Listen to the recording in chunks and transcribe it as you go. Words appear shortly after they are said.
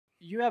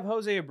you have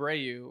Jose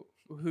Abreu,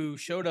 who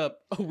showed up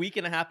a week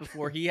and a half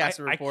before he has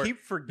to report. I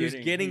keep forgetting.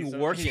 Who's getting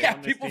worse. Yeah,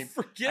 people team.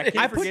 forget I it.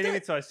 keep I put forgetting that-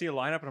 it, so I see a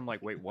lineup and I'm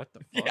like, wait, what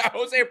the fuck? Yeah,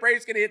 Jose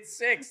Abreu's gonna hit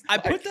 6. I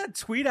put that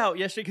tweet out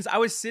yesterday because I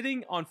was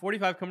sitting on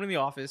 45 coming to the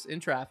office in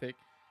traffic,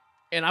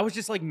 and I was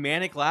just like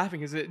manic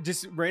laughing because it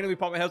just randomly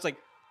popped in my head. It's like,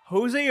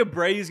 Jose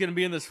Abreu is going to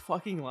be in this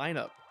fucking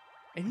lineup.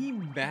 And he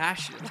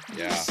mashes.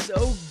 Yeah. He's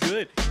so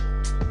good.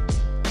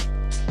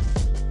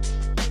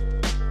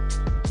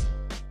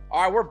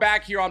 All right, we're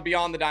back here on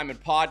Beyond the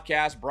Diamond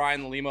podcast.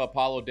 Brian Lima,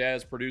 Apollo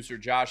Dez, producer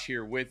Josh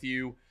here with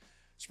you.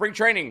 Spring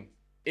training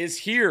is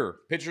here.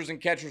 Pitchers and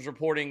catchers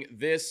reporting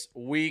this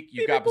week.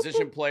 You've got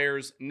position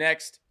players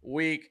next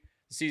week.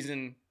 The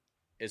season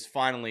is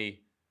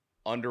finally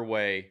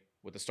underway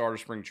with the start of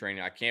spring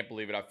training. I can't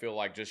believe it. I feel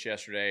like just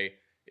yesterday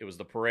it was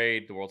the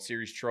parade. The World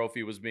Series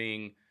trophy was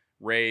being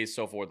raised,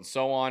 so forth and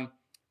so on.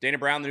 Dana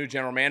Brown, the new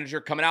general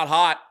manager, coming out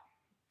hot.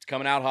 It's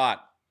coming out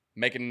hot.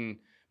 Making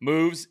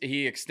moves.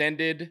 He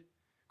extended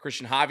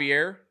Christian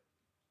Javier.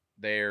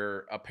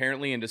 They're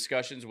apparently in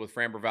discussions with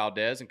Framber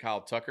Valdez and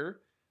Kyle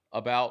Tucker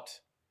about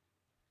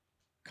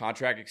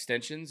contract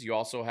extensions. You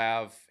also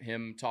have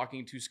him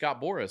talking to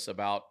Scott Boras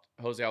about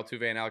Jose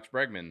Altuve and Alex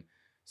Bregman,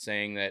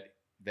 saying that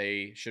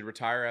they should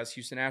retire as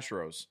Houston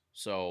Astros.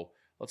 So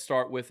let's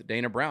start with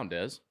Dana Brown,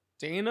 Des.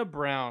 Dana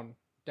Brown.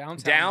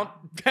 Downtown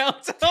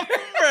Right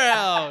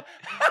Brown.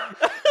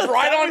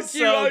 on was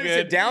cue. so I said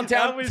good.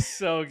 downtown. That was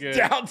so good.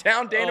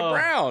 Downtown Dana Oh.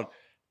 Brown.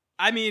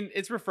 I mean,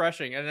 it's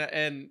refreshing,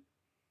 and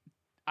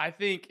I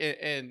think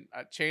and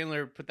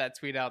Chandler put that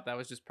tweet out that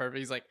was just perfect.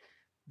 He's like,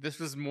 this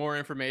was more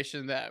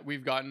information that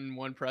we've gotten in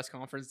one press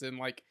conference than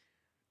like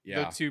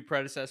the two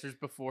predecessors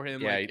before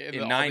him. Yeah, like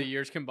in all 9 the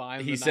years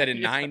combined. He said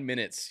in 9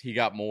 minutes he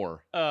got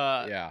more.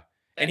 Yeah. Yeah,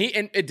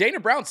 and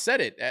Dana Brown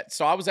said it.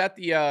 So I was at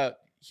the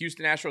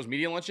Houston Astros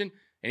media luncheon,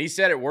 and he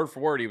said it word for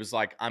word. He was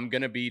like, "I'm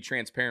gonna be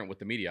transparent with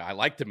the media. I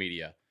like the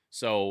media,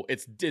 so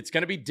it's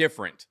gonna be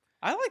different."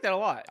 I like that a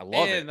lot. I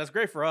love it. And that's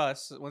great for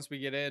us once we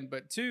get in.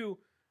 But two,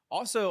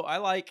 also, I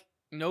like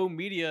no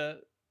media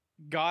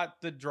got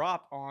the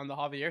drop on the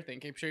Javier thing.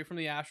 Came straight from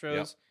the Astros.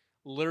 Yep.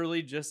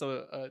 Literally just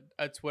a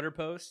Twitter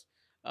post.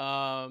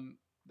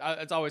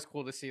 It's always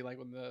cool to see like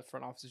when the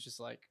front office is just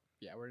like,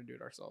 yeah, we're going to do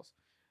it ourselves.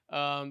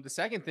 The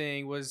second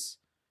thing was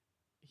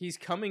he's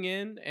coming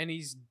in and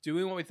he's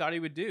doing what we thought he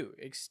would do.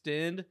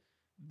 Extend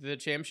the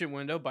championship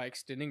window by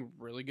extending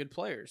really good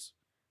players.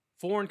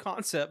 Foreign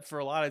concept for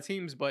a lot of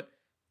teams, but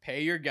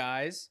pay your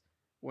guys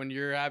when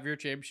you have your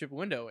championship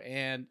window.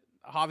 And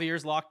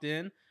Javier's locked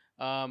in.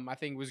 I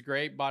think it was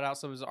great. Bought out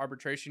some of his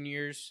arbitration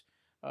years,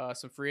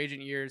 some free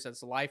agent years.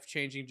 That's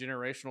life-changing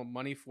generational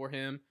money for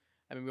him.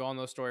 I mean, we all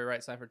know the story,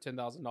 right? Signed for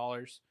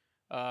 $10,000.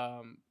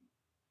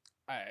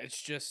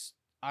 It's just,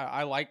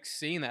 I like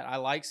seeing that. I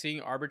like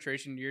seeing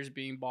arbitration years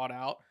being bought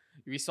out.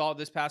 We saw it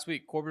this past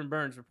week. Corbin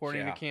Burns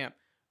reporting to camp.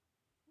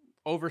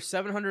 Over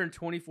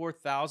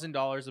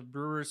 $724,000 of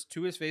Brewers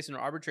to his face in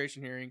an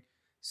arbitration hearing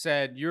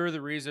said, you're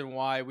the reason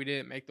why we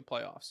didn't make the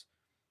playoffs.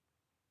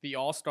 The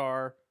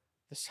All-Star,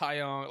 the Cy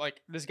Young, like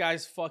this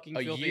guy's fucking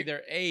filthy.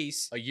 They're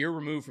ace. A year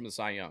removed from the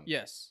Cy Young.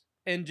 Yes.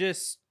 And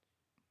just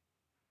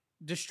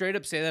straight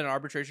up say that in an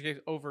arbitration case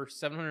over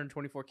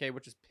 $724K,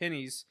 which is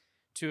pennies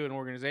to an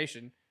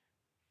organization.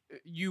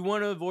 You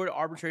want to avoid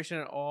arbitration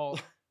at all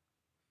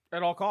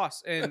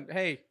costs. And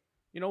hey,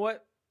 you know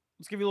what?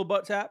 Let's give you a little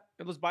butt tap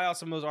and let's buy out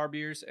some of those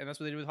RBers. And that's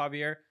what they did with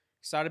Javier.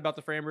 Excited about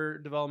the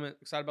Framber development.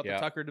 Excited about the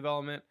Tucker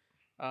development.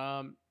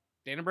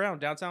 Dana Brown,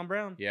 downtown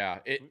Brown. Yeah.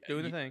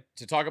 Doing the thing.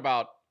 To talk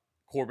about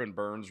Corbin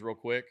Burns real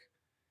quick,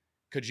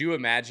 could you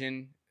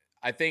imagine?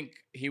 I think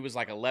he was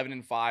like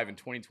 11-5 in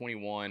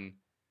 2021,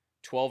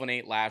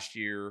 12-8 last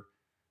year,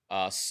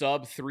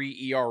 sub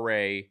 3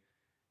 ERA.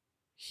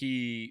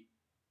 He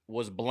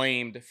was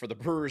blamed for the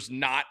Brewers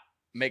not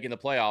making the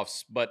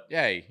playoffs, but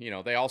hey,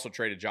 they also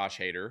traded Josh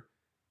Hader.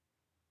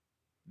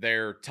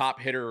 Their top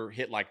hitter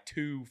hit like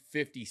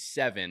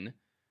 257,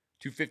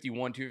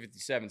 251,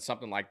 257,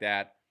 something like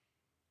that.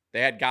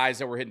 They had guys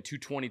that were hitting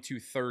 220,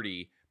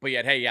 230. But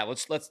yet, hey, yeah,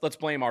 let's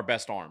blame our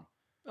best arm.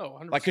 Oh,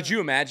 100%. Like, could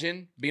you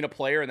imagine being a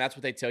player and that's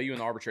what they tell you in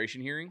the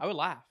arbitration hearing? I would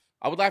laugh.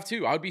 I would laugh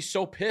too. I would be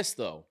so pissed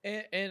though.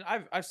 And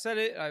I've said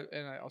it,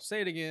 and I'll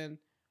say it again.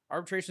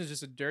 Arbitration is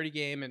just a dirty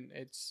game, and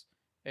it's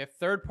a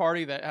third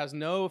party that has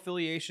no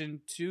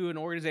affiliation to an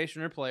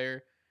organization or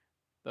player.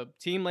 The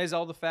team lays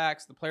all the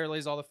facts, the player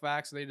lays all the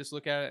facts, and they just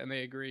look at it and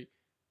they agree.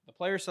 The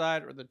player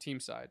side or the team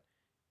side.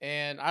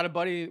 And I had a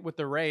buddy with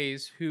the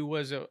Rays who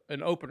was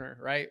an opener,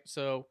 right?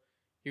 So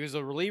he was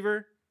a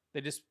reliever.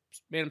 They just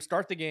made him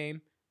start the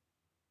game.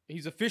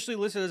 He's officially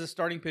listed as a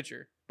starting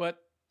pitcher, but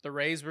the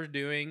Rays were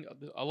doing,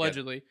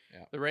 allegedly,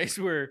 the Rays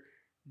were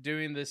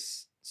doing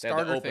this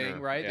starter thing,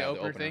 right? Yeah, the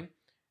opener thing.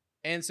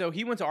 And so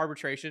he went to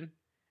arbitration.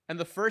 And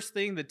the first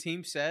thing the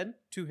team said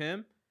to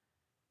him,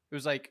 it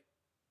was like,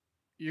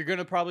 you're going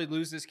to probably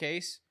lose this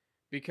case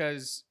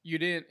because you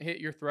didn't hit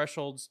your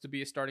thresholds to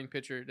be a starting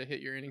pitcher to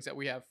hit your innings that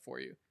we have for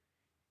you.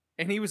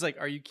 And he was like,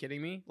 are you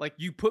kidding me? Like,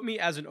 you put me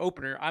as an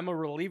opener. I'm a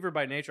reliever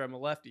by nature. I'm a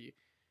lefty.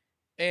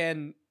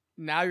 And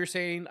now you're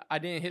saying I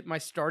didn't hit my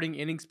starting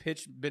innings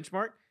pitch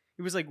benchmark.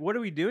 He was like, "What are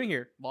we doing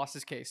here?" Lost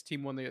his case.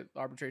 Team won the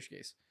arbitration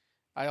case.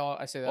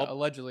 I say that Well-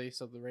 allegedly,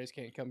 so the Rays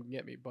can't come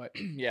get me. But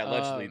Yeah,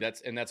 allegedly.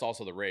 That's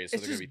also the Rays, so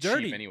it's they're gonna just be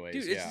dirty, cheap anyways.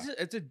 dude. Yeah.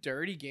 It's a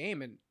dirty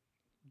game, and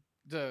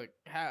to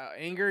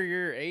anger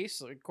your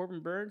ace like Corbin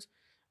Burns.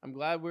 I'm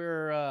glad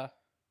we're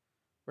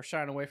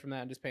shying away from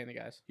that and just paying the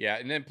guys. Yeah,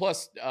 and then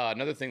plus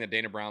another thing that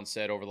Dana Brown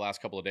said over the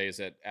last couple of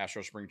days at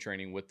Astro Spring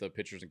Training with the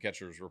pitchers and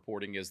catchers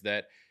reporting is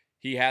that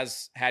he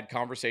has had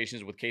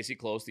conversations with Casey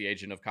Close, the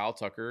agent of Kyle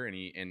Tucker, and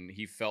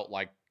he felt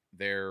like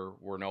there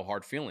were no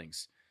hard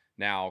feelings.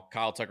 Now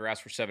Kyle Tucker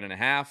asked for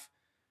 7.5.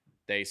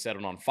 They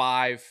settled on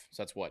 5,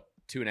 so that's what,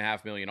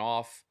 $2.5 million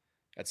off.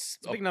 That's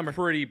a big number,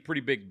 pretty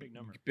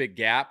big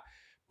gap.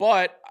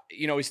 But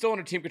he's still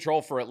under team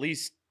control for at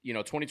least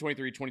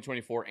 2023,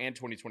 2024, and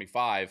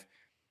 2025.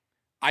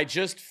 I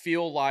just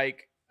feel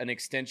like an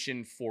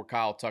extension for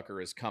Kyle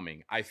Tucker is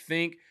coming. I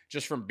think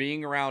just from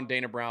being around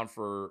Dana Brown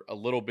for a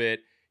little bit,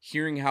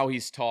 hearing how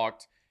he's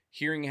talked,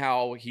 hearing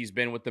how he's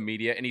been with the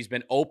media, and he's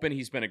been open,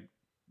 he's been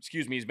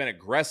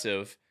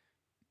aggressive.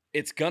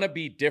 It's going to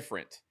be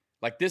different.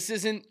 Like, this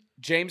isn't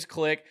James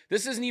Click.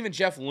 This isn't even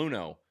Jeff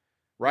Luhnow,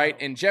 right?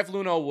 No. And Jeff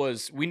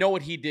Luhnow we know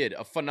what he did,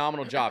 a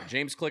phenomenal job.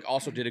 James Click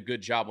also did a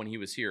good job when he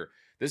was here.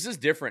 This is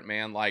different,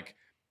 man. Like,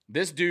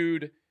 this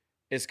dude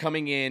is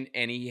coming in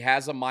and he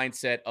has a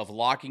mindset of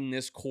locking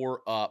this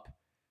core up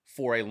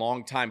for a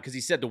long time because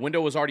he said the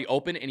window was already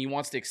open and he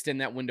wants to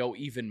extend that window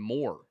even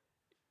more.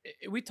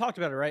 We talked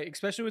about it, right?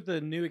 Especially with the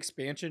new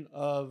expansion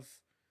of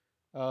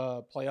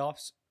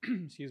playoffs,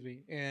 excuse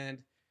me, and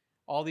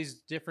all these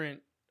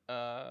different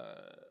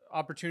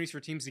opportunities for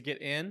teams to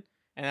get in.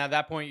 And at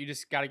that point, you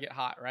just got to get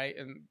hot, right?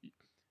 And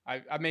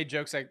I made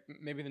jokes like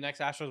maybe the next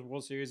Astros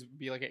World Series would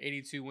be like an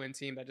 82-win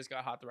team that just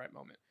got hot at the right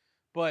moment.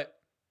 But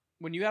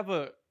when you have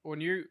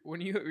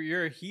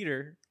you're a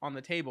heater on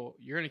the table,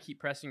 you're going to keep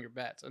pressing your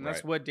bets. And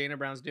that's what Dana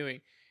Brown's doing.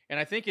 And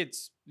I think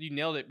you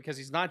nailed it because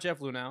he's not Jeff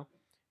Luhnow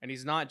and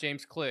he's not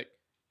James Click,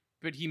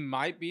 but he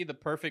might be the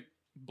perfect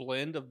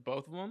blend of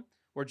both of them,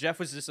 where Jeff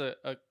was just a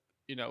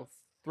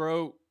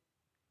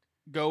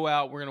go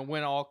out, we're going to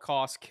win all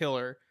costs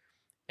killer.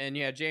 And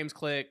yeah, James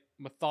Click,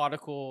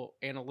 methodical,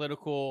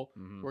 analytical.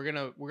 Mm-hmm.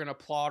 We're gonna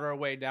plot our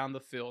way down the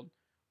field.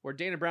 Where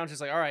Dana Brown's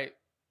just like, all right,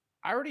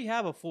 I already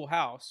have a full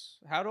house.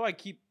 How do I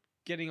keep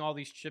getting all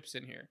these chips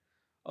in here?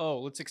 Oh,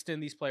 let's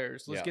extend these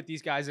players. Let's get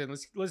these guys in.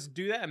 Let's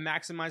do that and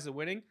maximize the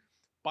winning.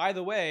 By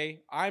the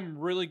way, I'm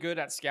really good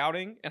at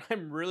scouting and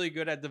I'm really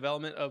good at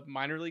development of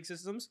minor league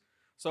systems.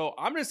 So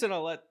I'm just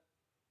gonna let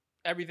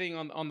everything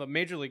on the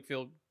major league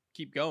field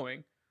keep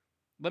going.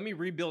 Let me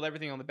rebuild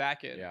everything on the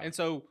back end. Yeah. And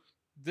so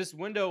this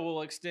window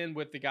will extend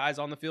with the guys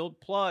on the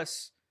field,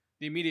 plus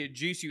the immediate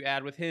juice you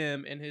add with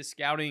him and his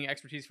scouting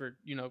expertise for,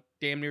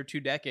 damn near 2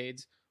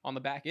 decades on the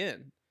back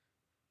end.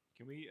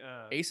 Can we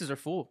aces are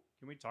full.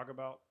 Can we talk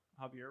about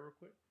Javier real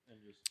quick and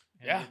just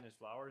hand in his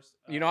flowers?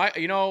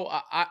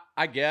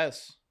 I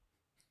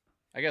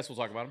guess we'll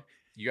talk about him.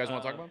 You guys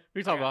want to talk about him?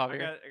 We talk about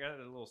Javier. I got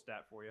a little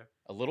stat for you.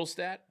 A little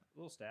stat? A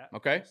little stat.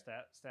 Okay.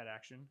 Stat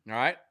action. All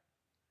right.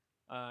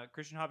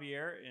 Christian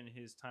Javier, in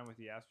his time with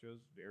the Astros,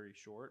 very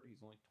short.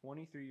 He's only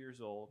 23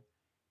 years old.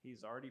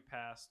 He's already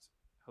passed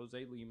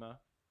Jose Lima,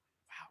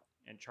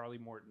 and Charlie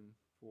Morton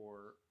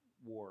for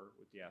WAR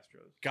with the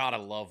Astros. Gotta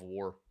love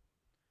WAR.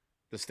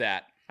 The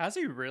stat. Has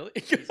he really?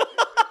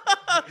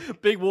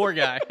 Big WAR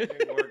guy.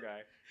 Big WAR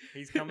guy.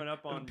 He's coming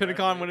up on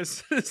Pentagon. When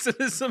it's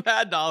some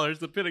ad dollars,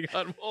 the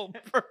Pentagon will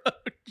approach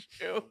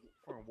you.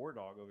 Fucking war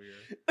dog over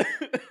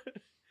here.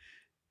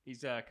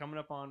 He's coming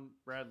up on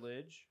Brad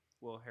Lidge,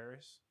 Will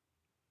Harris.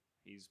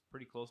 He's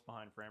pretty close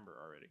behind Framber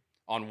already.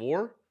 On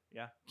WAR?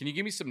 Yeah. Can you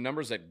give me some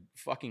numbers that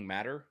fucking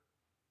matter?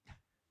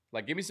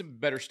 Like, give me some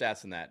better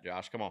stats than that,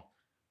 Josh. Come on.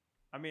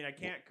 I mean, I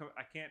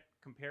can't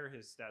compare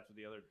his stats with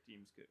the other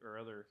teams or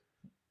other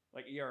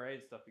like ERA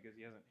and stuff because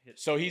he hasn't hit.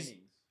 So he's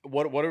innings.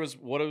 What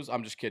was?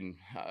 I'm just kidding.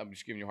 I'm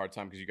just giving you a hard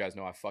time because you guys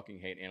know I fucking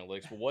hate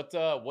analytics.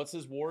 But what's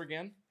his WAR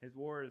again? His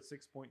WAR is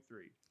 6.3.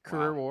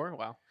 Career WAR.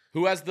 Wow.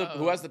 Who has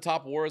the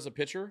top WAR as a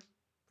pitcher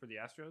for the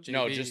Astros?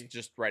 No,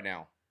 just right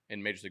now.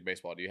 In Major League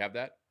Baseball, do you have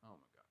that? Oh my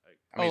god!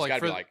 I mean, it's got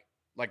to be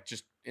like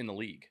just in the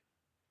league,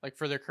 like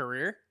for their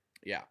career.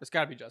 Yeah, it's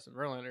got to be Justin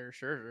Verlander or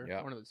Scherzer.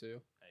 Yeah, one of the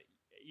two.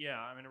 Yeah,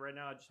 I mean, right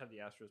now I just have the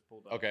Astros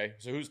pulled up. Okay,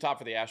 so who's top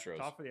for the Astros?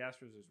 Top for the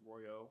Astros is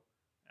Royo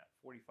at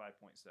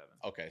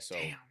 45.7. Okay, so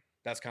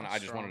that's kind of. I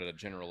just wanted a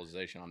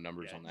generalization on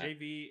numbers on that.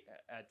 JV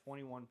at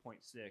 21.6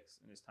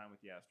 in his time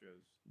with the Astros.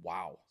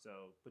 Wow. So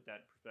put that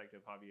in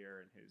perspective,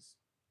 Javier and his.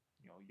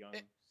 Young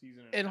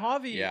season. And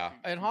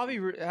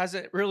Javi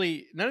hasn't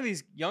really. None of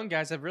these young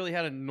guys have really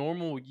had a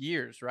normal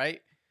years, right?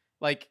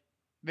 Like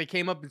they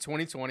came up in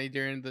 2020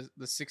 during the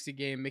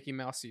 60-game Mickey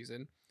Mouse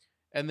season,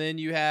 and then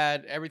you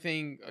had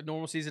everything a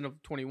normal season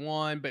of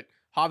 21. But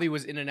Javi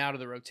was in and out of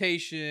the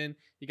rotation.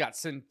 He got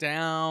sent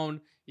down.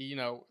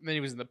 Then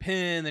he was in the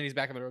pen. Then he's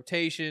back in the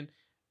rotation,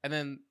 and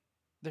then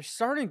they're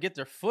starting to get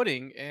their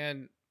footing.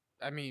 And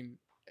I mean,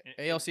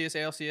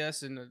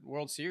 ALCS, and the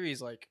World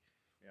Series, like.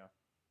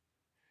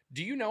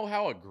 Do you know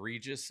how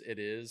egregious it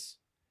is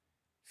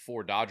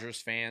for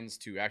Dodgers fans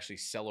to actually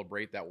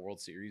celebrate that World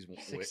Series?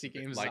 60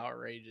 games like, is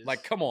outrageous.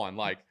 Like, come on,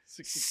 like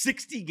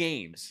 60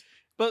 games.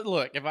 But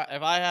look, if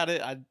I had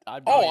it,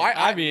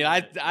 I'd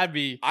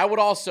be. I would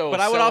also, but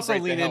I would also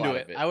celebrate lean the hell into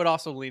out it. of I would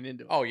also lean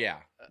into it. Oh yeah,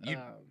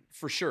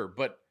 for sure.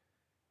 But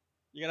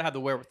you gotta have the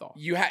wherewithal.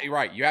 You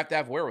have to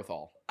have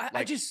wherewithal.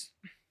 I just,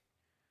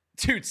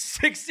 dude,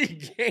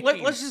 60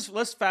 games.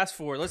 Let's fast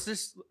forward.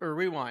 Or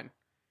rewind.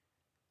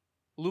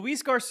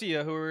 Luis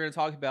Garcia, who we're going to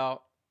talk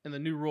about in the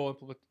new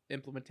rule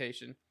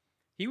implementation,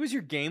 he was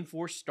your Game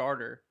 4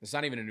 starter. It's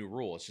not even a new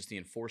rule. It's just the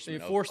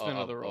enforcement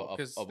of the rule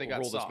because they got a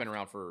rule that's been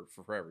around for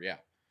forever. Yeah.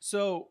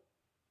 So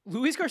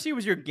Luis Garcia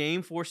was your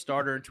Game 4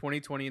 starter in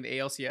 2020 in the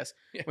ALCS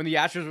when the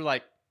Astros were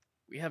like,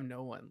 we have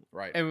no one.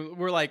 Right. And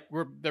we're like,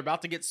 they're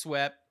about to get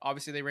swept.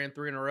 Obviously, they ran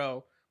 3 in a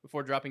row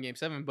before dropping Game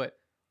 7, but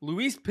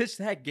Luis pitched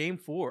that Game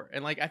 4,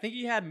 and like I think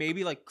he had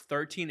maybe like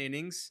 13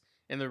 innings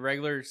in the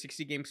regular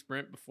 60-game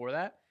sprint before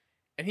that,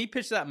 and he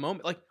pitched that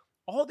moment. Like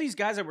all these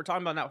guys that we're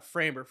talking about now,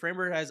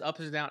 Framber has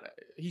ups and downs.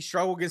 He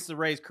struggled against the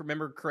Rays.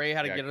 Remember, Cray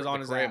had to get it on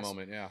his ass.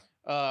 Moment, yeah.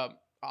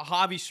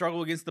 Javi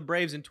struggled against the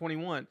Braves in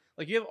 21.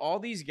 Like you have all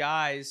these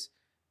guys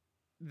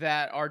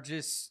that are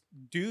just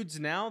dudes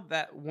now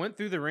that went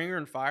through the ringer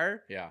and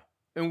fire. Yeah,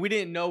 and we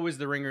didn't know it was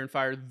the ringer and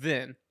fire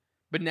then.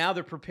 But now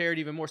they're prepared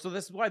even more. So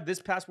that's why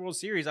this past World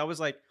Series, I was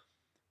like,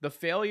 the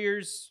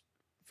failures,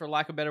 for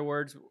lack of better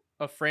words,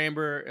 of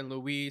Framber and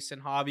Luis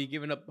and Javi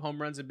giving up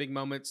home runs in big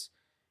moments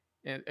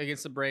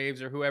against the Braves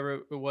or whoever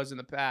it was in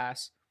the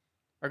past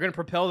are going to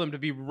propel them to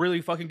be really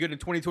fucking good in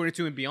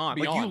 2022 and beyond.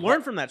 Like you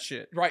learn from that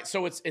shit. Right.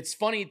 So it's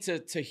funny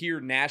to hear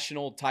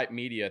national type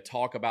media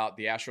talk about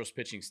the Astros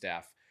pitching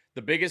staff.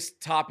 The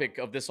biggest topic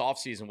of this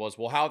offseason was,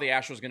 well, how are the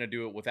Astros going to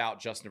do it without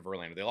Justin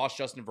Verlander? They lost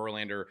Justin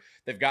Verlander.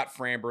 They've got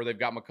Framber. They've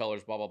got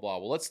McCullers, blah, blah, blah.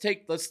 Well,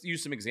 let's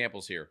use some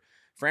examples here.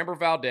 Framber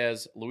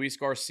Valdez, Luis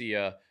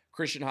Garcia,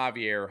 Christian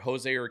Javier,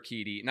 Jose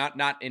Urquidy,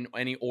 not in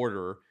any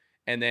order.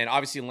 And then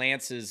obviously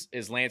Lance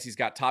is Lance. He's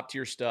got top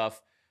tier stuff.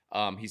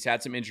 He's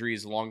had some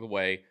injuries along the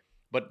way.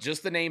 But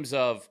just the names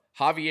of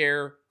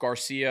Javier,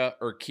 Garcia,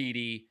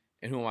 Urquidy,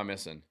 and who am I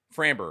missing?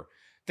 Framber.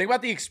 Think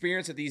about the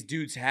experience that these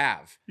dudes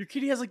have.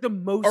 Urquidy has like the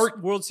most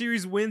World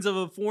Series wins of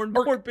a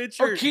foreign-born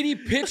pitcher.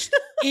 Urquidy pitched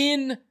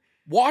in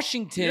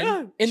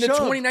Washington in the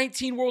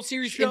 2019 World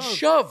Series and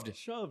shoved.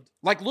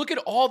 Like, look at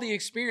all the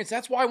experience.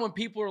 That's why when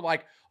people are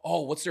like,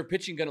 oh, what's their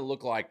pitching going to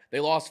look like? They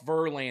lost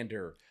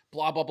Verlander,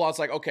 blah, blah, blah. It's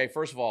like, okay,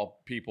 first of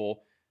all,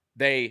 people,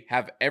 they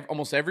have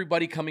almost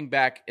everybody coming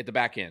back at the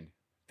back end.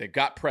 They've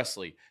got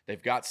Presley.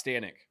 They've got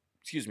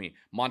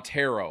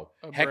Montero,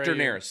 Hector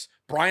Neris,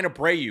 Brian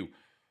Abreu.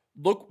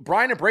 Look,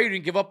 Brian Abreu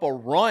didn't give up a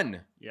run.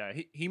 Yeah,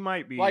 he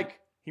might be like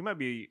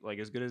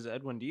as good as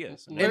Edwin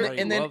Diaz.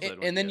 And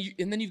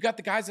then you've got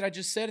the guys that I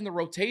just said in the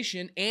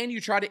rotation, and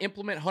you try to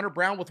implement Hunter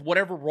Brown with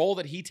whatever role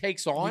that he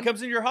takes on. He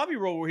comes in your hobby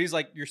role where he's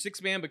like your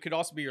sixth man, but could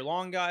also be your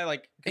long guy,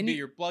 like could be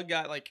your plug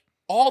guy. Like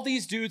all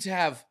these dudes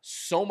have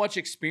so much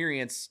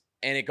experience,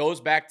 and it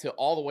goes back to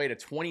all the way to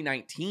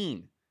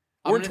 2019.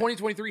 We're in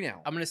 2023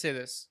 now. I'm gonna say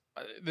this.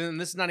 Then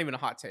this is not even a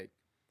hot take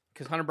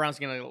because Hunter Brown's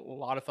getting a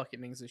lot of fucking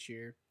innings this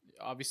year.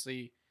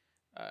 Obviously,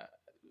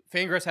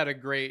 Fangraphs had a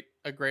great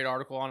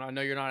article on. I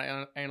know you're not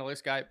an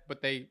analytics guy,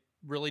 but they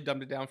really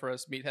dumbed it down for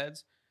us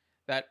meatheads.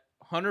 That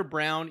Hunter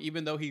Brown,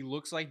 even though he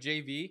looks like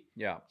JV,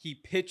 he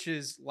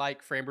pitches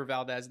like Framber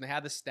Valdez, and they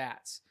had the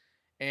stats.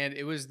 And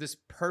it was this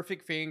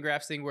perfect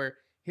Fangraphs thing where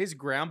his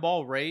ground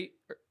ball rate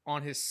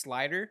on his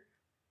slider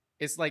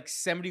is like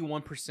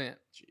 71%.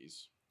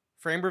 Jeez.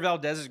 Framber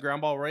Valdez's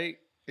ground ball rate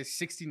is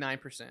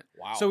 69%.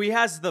 Wow. So he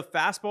has the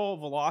fastball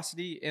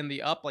velocity in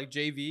the up like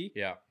JV.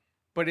 Yeah.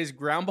 But his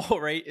ground ball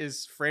rate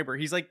is Framber.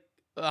 He's like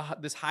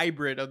this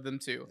hybrid of them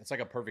two. It's like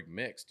a perfect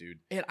mix, dude.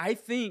 And I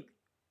think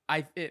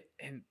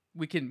and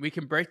we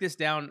can break this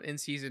down in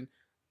season,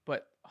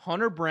 but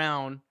Hunter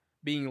Brown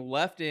being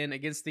left in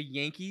against the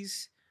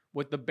Yankees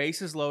with the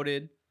bases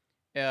loaded,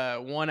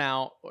 1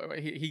 out.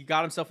 He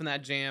got himself in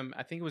that jam.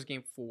 I think it was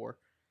game 4.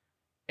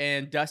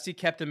 And Dusty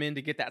kept him in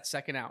to get that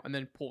second out and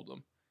then pulled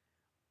him.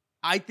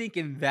 I think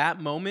in that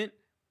moment,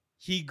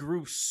 he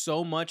grew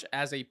so much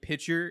as a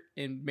pitcher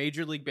in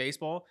Major League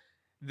Baseball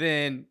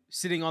than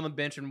sitting on the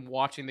bench and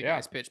watching the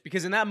guys pitch.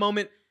 Because in that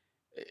moment,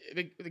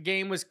 the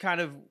game was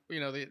kind of,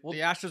 the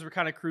Astros were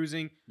kind of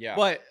cruising. Yeah.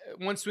 But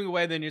one swing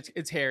away, then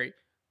it's Harry.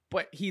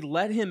 But he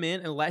let him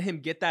in and let him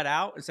get that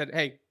out and said,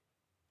 hey,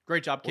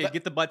 great job, kid.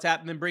 Get the butt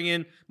tap and then bring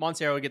in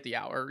Montero to get the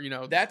out. Or,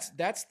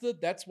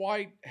 That's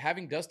why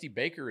having Dusty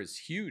Baker is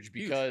huge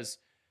because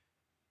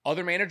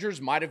other managers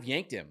might have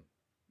yanked him.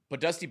 But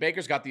Dusty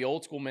Baker's got the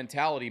old school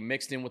mentality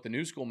mixed in with the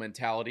new school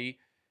mentality.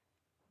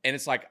 And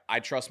it's like,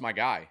 I trust my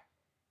guy.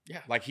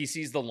 Yeah. Like he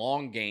sees the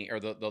long game or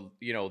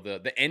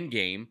the end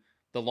game,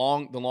 the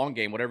long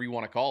game, whatever you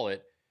want to call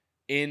it,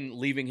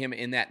 in leaving him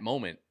in that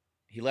moment.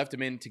 He left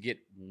him in to get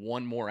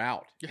one more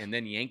out and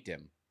then yanked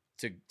him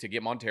to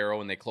get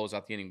Montero and they close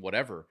out the inning,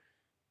 whatever.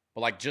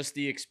 But like just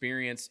the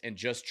experience and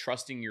just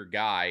trusting your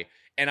guy.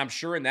 And I'm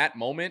sure in that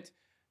moment,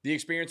 the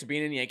experience of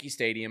being in Yankee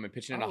Stadium and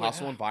pitching in a Oh,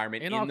 hostile yeah.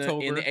 environment In in the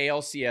October.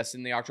 ALCS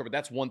in the October.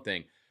 That's one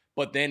thing.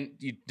 But then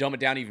you dumb it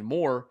down even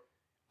more.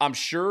 I'm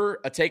sure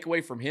a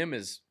takeaway from him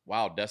is,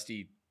 wow,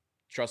 Dusty,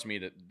 trust me,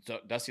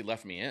 that Dusty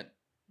left me in.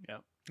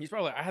 He's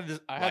probably I Like-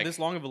 had this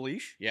long of a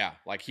leash. Yeah,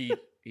 like he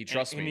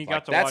trusts and me. he Like,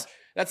 got to that's watch.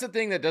 that's the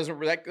thing that doesn't.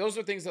 Like, those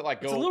are things that like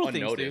It's go the little things,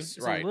 dude. unnoticed,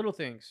 It's right? the little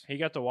things. He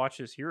got to watch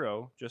his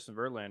hero Justin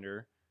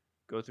Verlander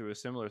go through a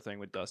similar thing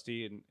with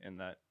Dusty in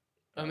that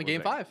On the was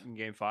Game that 5. in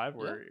Game 5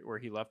 where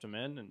he left him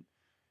in, and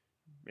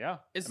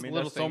It's I mean,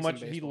 little there's so things in much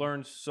he baseball.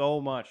 learned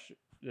so much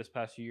this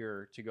past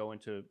year to go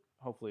into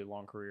hopefully a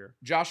long career.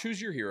 Josh,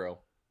 who's your hero?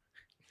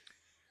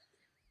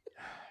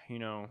 You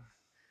know,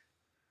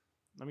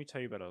 let me tell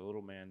you about a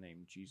little man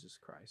named Jesus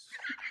Christ.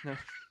 I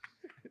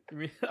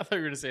thought you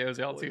were gonna say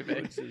Jose Altuve.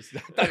 I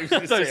thought you were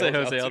gonna say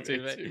Jose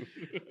Altuve,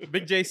 Altuve.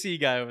 Big JC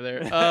guy over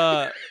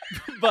there.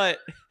 But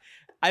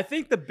I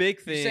think the big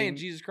You thing, saying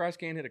Jesus Christ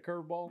can't hit a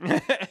curveball?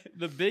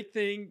 the big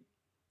thing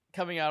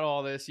coming out of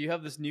all this, you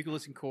have this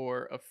nucleus and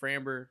core of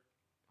Framber,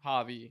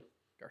 Javi,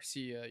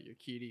 Garcia,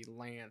 Urquidy,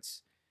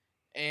 Lance,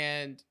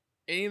 and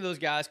any of those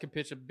guys could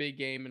pitch a big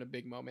game in a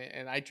big moment,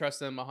 and I trust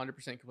them 100%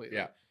 completely.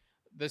 Yeah.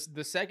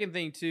 The second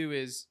thing too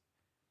is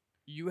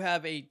you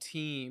have a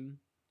team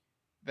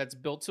that's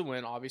built to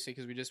win, obviously,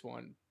 because we just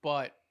won,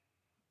 but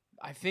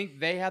I think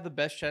they have the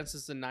best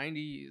chances the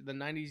 90s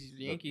Yankees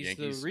to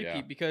Yankees, repeat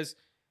yeah. because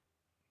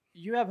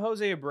you have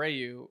Jose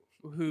Abreu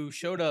who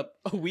showed up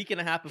a week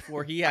and a half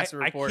before he has to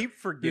report. I keep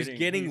forgetting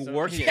getting he's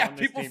work. he's Yeah, on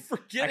this people team.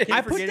 forget I it. keep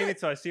I put forgetting that- it,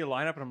 so I see a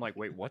lineup and I'm like,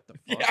 wait, what the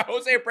fuck? Yeah,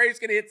 Jose Abreu's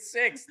gonna hit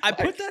 6. I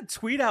put that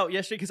tweet out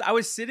yesterday because I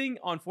was sitting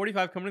on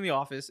 45 coming to the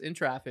office in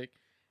traffic,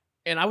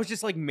 and I was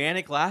just like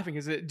manic laughing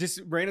because it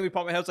just randomly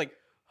popped in my head. It's like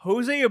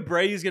Jose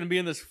Abreu is gonna be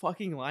in this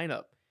fucking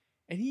lineup,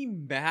 and he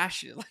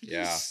mashes. Like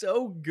Yeah. he's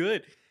so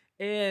good,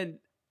 and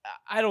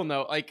I don't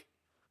know. Like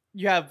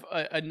you have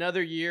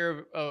another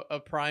year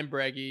of prime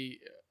Breggy,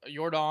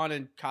 Jordan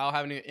and Kyle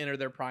haven't even entered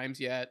their primes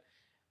yet.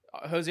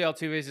 Jose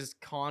Altuve is this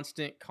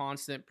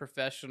constant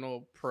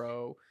professional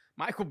pro.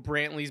 Michael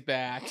Brantley's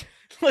back.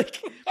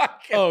 Like,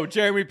 oh,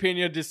 Jeremy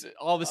Pena just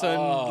all of a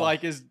sudden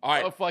like is all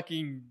right. a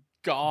fucking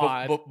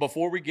god.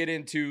 Before we get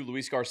into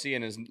Luis Garcia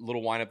and his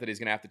little windup that he's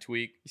gonna have to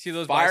tweak, you see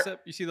those Fire-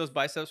 biceps? You see those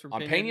biceps from On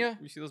Pena? Pena?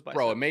 You see those biceps?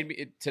 bro, it made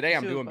me today.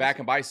 I'm see those doing back biceps?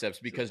 and biceps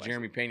those because biceps?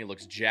 Jeremy Pena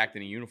looks jacked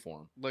in a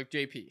uniform. Like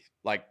JP.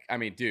 Like, I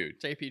mean, dude,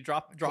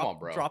 Drop on,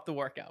 bro. drop the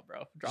workout,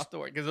 bro. Drop the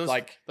work because those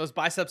like those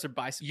biceps are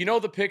biceps. you know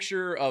the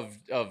picture of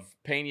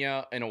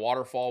Pena in a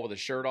waterfall with his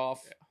shirt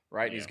off,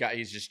 right? Yeah.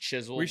 He's just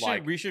chiseled. we should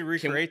like, we should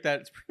recreate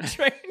that.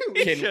 Spring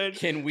training.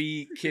 can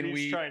we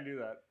try and do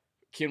that?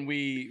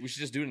 we should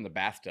just do it in the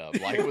bathtub,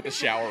 like with the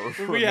shower.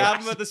 When we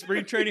have them at the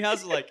spring training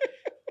house, like,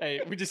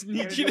 hey, we just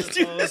need you to do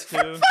do those this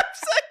for too. 5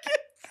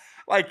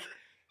 seconds.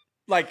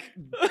 like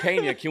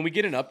Pena, can we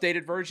get an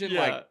updated version?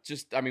 Yeah. Like,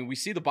 just I mean, we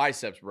see the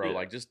biceps, bro. Yeah.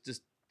 Like,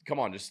 just come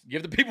on, just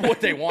give the people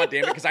what they want,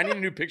 damn it, because I need a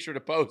new picture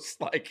to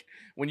post. Like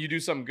when you do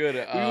something good,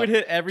 We would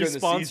hit every during the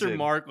sponsor season.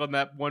 mark on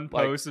that one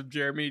Like- post of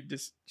Jeremy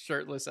just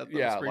shirtless at the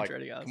yeah, spring like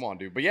training house. come on,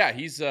 dude. But yeah,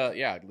 he's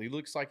he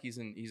looks like he's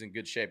in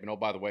good shape. And oh,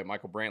 by the way,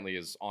 Michael Brantley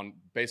is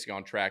basically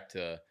on track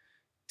to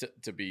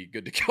be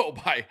good to go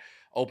by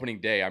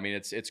opening day. I mean,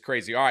 it's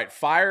crazy. All right,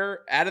 fire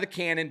out of the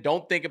cannon.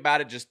 Don't think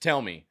about it. Just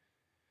tell me.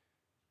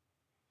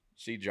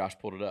 See, Josh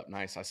pulled it up.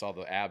 Nice. I saw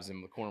the abs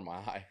in the corner of my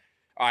eye.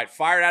 All right,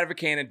 fire it out of a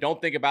cannon. Don't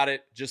think about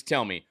it. Just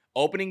tell me.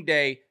 Opening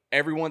day,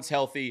 everyone's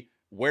healthy.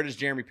 Where does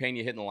Jeremy Pena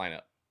hit in the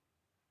lineup?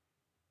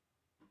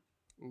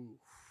 Ooh,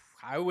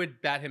 I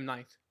would bat him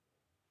ninth.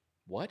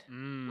 What?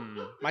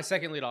 My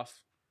second leadoff.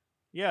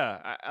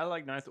 Yeah, I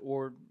like ninth,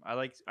 or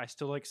I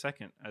still like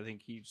second. I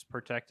think he's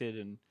protected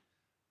and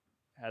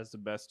has the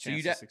best So chance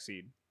you'd to ha-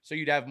 succeed. So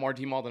you'd have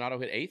Martin Maldonado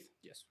hit 8th,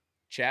 Yes.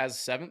 Chaz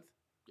 7th,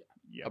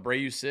 Yeah,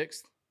 Abreu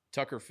 6th,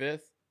 Tucker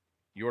 5th,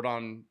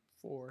 Jordan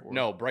Four.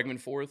 No, Bregman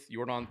 4th,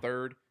 Jordan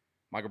 3rd,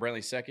 Michael Brantley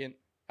 2nd,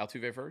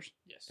 Altuve 1st.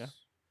 Yes. Yeah.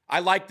 I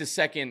like the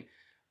second.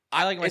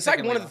 I like my It's like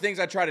second one of the leadoff. things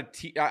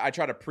I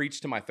try to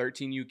preach to my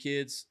 13U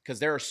kids because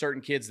there are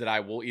certain kids that I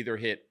will either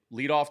hit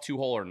leadoff,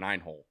 2-hole, or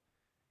 9-hole,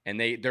 and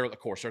they're of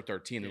course they're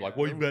 13. They're like,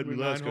 "Well, you bet me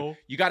last go."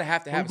 You got to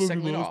have a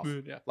second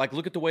leadoff. Yeah. Like,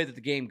 look at the way that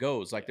the game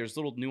goes. Like, there's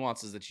little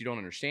nuances that you don't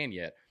understand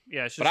yet.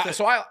 yeah. It's just But it's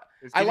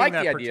I getting like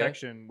that the idea.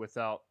 protection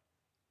without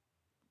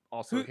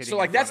also hitting. So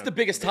like in that's front the of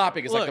biggest pitcher.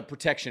 topic is like the Look.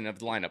 protection of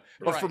the lineup.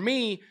 But for Right.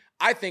 me,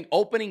 I think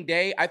opening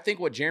day, I think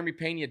what Jeremy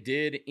Pena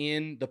did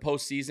in the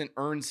postseason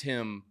earns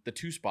him the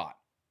 2 spot.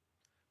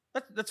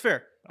 That's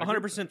fair. I agree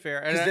 100% fair.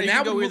 And 'Cause it then can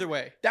that go would either move-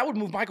 way. That would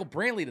move Michael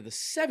Brantley to the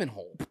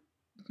 7-hole.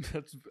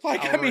 That's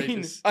Like,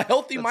 outrageous. I mean, a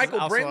healthy That's Michael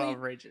also Brantley.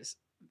 outrageous.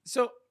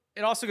 So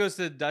it also goes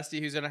to Dusty,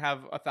 who's going to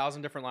have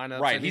 1,000 different lineups.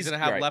 Right, And he's he's- going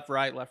to have right. left,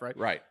 right.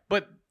 Right.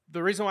 But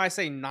the reason why I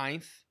say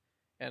ninth,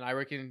 and I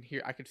reckon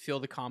here I could feel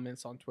the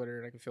comments on Twitter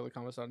and I could feel the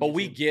comments on But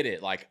we YouTube. get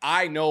it. Like,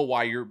 I know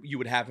why you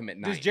would have him at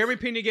 9. Does Jeremy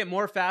Pena get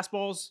more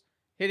fastballs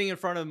hitting in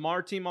front of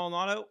Martin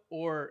Maldonado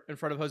or in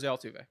front of Jose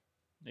Altuve?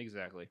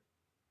 Exactly.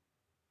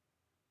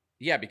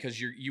 Yeah, because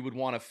you would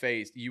want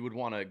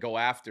to go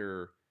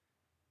after.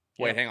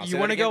 Wait, Yeah. hang on. You say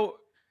want that to again? go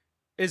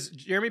Is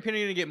Jeremy Pena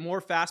going to get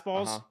more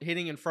fastballs Uh-huh.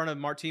 hitting in front of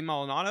Martin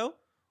Maldonado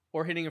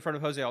or hitting in front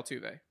of Jose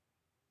Altuve?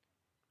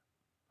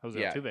 Jose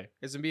Yeah. Altuve.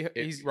 Is it be,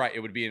 he's Right. It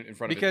would be in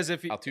front because of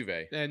if he,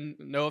 Altuve. and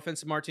no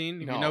offense to Martin,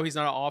 No. you know he's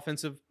not an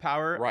offensive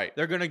power. Right.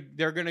 They're gonna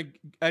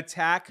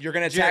attack. You're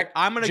going to attack.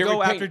 I'm gonna Jeremy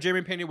go Pena. after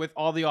Jeremy Pena with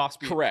all the off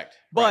speed. Correct.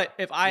 But Right.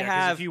 if I Yeah, 'cause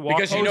have if you walk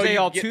Because you know Jose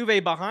you get-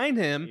 Altuve behind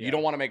him, You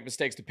don't want to make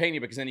mistakes to Pena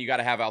because then you got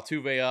to have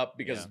Altuve up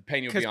because Yeah.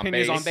 Pena will be 'Cause on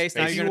Pena's base. on base,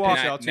 now Basically, you're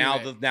gonna now- pitch now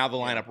Altuve. now the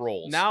lineup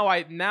rolls.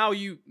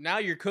 now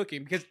you're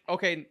cooking because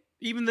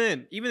even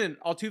then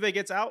Altuve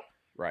gets out.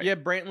 right. You have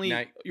Brantley,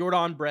 Now-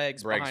 Jordan,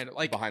 Breggs Breggs behind it.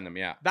 Like behind them,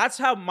 yeah. that's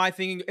how my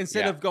thinking.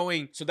 Instead Yeah. of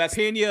going So that's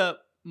Pena,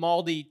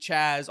 Maldi,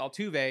 Chaz,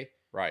 Altuve,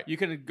 right. you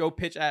can go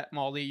pitch at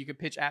Maldi. You can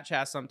pitch at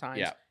Chaz sometimes.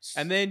 Yeah.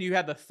 And then you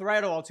have the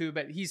threat of Altuve,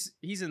 but he's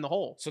in the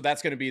hole. So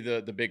that's going to be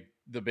the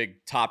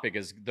big topic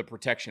is the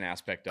protection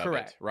aspect of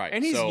Correct. it. Right.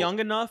 And he's So- young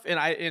enough, and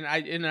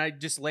I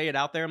just lay it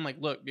out there. I'm like,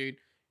 look, dude,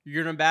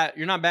 you're not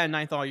batting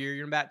ninth all year.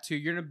 You're gonna bat 2.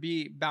 You're gonna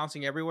be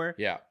bouncing everywhere.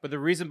 Yeah. But the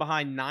reason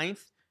behind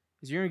ninth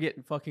is you're gonna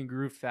get fucking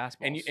groove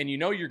fastballs. And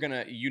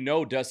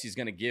Dusty's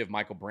gonna give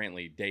Michael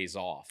Brantley days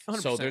off.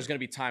 100%. So there's gonna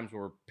be times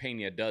where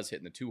Pena does hit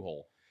in the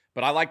 2-hole.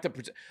 But I like to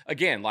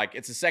again, like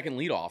it's a second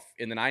leadoff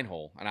in the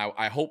 9-hole, and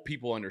I hope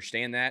people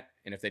understand that.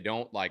 And if they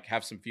don't, like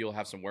have some feel,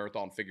 have some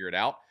wherewithal, and figure it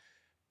out.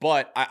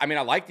 But I mean,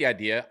 I like the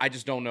idea. I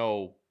just don't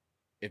know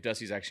if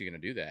Dusty's actually gonna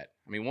do that.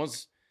 I mean,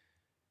 once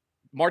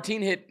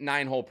Martin hit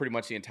 9-hole pretty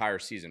much the entire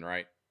season,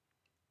 right?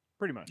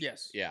 Pretty much.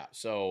 yes, Yeah.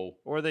 So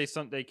Or they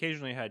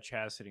occasionally had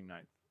Chaz hitting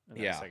ninth in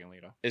that Yeah. second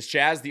leadoff. is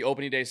Chaz the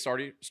opening day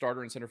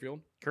starter in center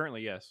field?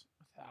 Currently, yes.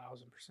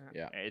 1,000%.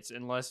 Yeah. It's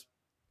unless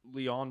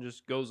Leon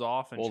just goes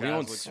off and Well, Chaz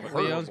Leon's looks hurt.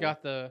 horrible. Leon's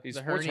got the He's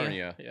the sports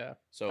hernia. hernia. Yeah.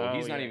 So Oh,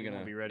 he's not yeah, even he won't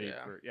gonna be ready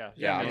Yeah. for yeah.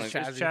 Yeah, I I mean, mean, it's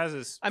Chazzy.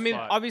 Chaz's I mean,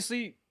 spot.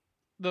 obviously,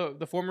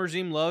 the former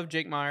regime loved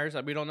Jake Myers.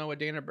 We don't know what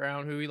Dana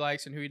Brown, who he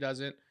likes and who he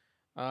doesn't.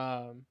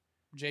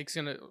 Jake's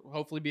gonna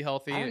hopefully be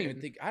healthy. I don't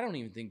and-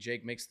 even think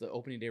Jake makes the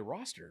opening day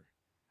roster.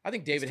 I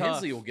think David tough.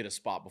 Hensley will get a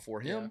spot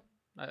before him.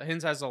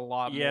 Hins has a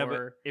lot yeah,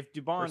 more. but if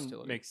Dubon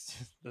versatility.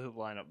 makes the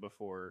lineup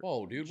before,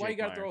 Whoa, dude, why you Jake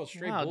gotta throw a Myers.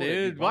 straight Wow, bullet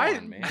dude, at why,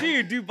 Dubon, man?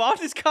 dude, Dubon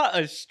just caught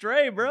a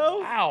stray, bro.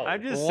 Wow,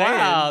 I'm just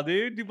Wow,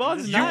 saying. dude,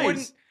 Dubon's you nice.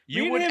 wouldn't. You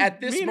Me and would him-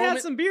 at this me and had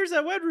moment. some beers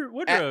at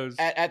Woodrow's.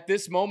 At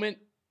this moment,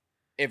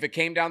 if it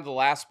came down to the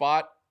last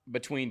spot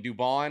between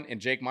Dubon and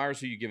Jake Myers,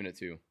 who you giving it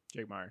to?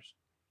 Jake Myers.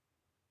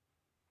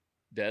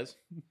 Dez?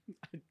 You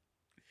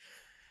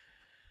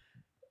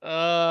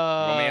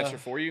want me to answer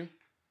for you?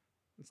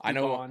 it's I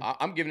know. Dubon.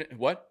 I'm giving it.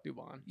 What?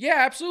 Dubon. Yeah,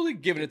 absolutely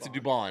giving it to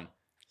Dubon.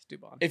 It's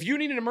Dubon. If you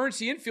need an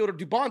emergency infielder,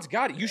 Dubon's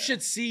got it. You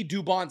should see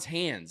Dubon's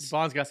hands.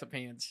 Dubon's got some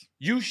hands.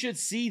 You should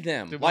see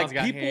them. Dubon's Like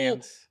got people,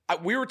 hands.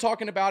 we were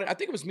talking about it. I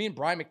think it was me and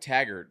Brian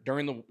McTaggart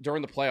during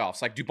the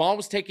playoffs. Like Dubon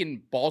was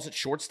taking balls at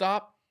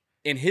shortstop,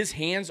 and his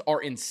hands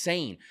are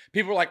insane.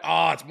 People are like,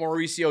 "Oh, it's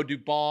Mauricio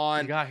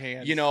Dubon. He's got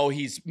hands. You know,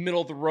 he's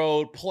middle of the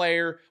road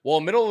player." Well,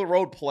 a middle of the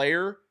road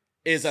player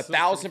is So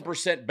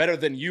 1,000% better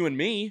than you and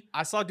me.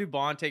 I saw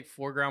Dubon take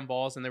 4 ground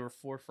balls, and they were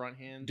 4 front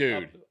hands,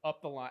 Dude.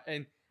 up the line,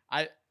 and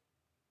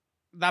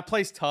that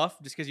play's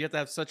tough just because you have to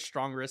have such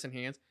strong wrists and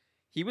hands.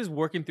 He was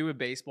working through a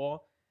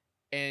baseball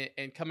and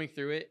coming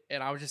through it,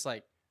 and I was just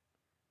like,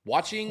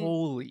 Watching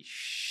holy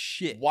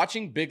shit!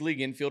 big league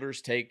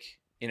infielders take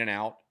in and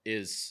out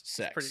is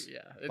sex. Pretty,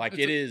 yeah, Like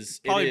it's it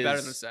is probably it is,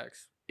 better than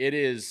sex. It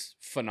is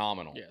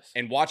phenomenal. Yes.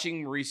 And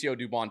watching Mauricio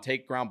Dubon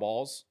take ground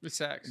balls, It's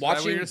sex. Is that what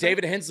watching you're gonna say?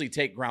 David Hensley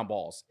take ground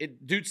balls.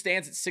 Dude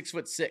stands at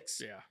 6'6",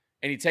 Yeah,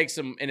 and he takes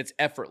them, and it's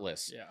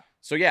effortless. yeah.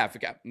 So yeah, if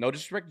it got no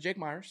disrespect to Jake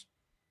Myers,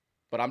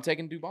 but I'm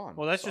taking Dubon.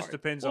 Well, that just Sorry.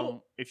 depends Well-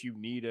 on if you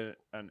need an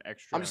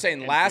extra. I'm just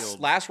saying infield.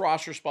 last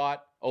roster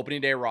spot,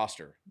 opening day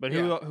roster. But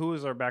Yeah. who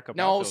is our backup?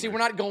 No, outfielder? see, we're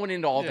not going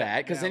into all Yeah,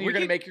 that because yeah, then we you're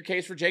going to can- make your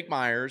case for Jake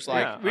Myers.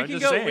 Like, Yeah, We I'm can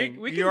just go. saying,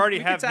 We you can, already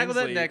we have can tackle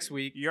Hensley. that next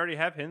week You already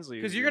have Hensley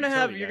because as you're your gonna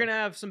have utility guy.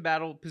 have some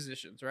battle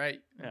positions, right?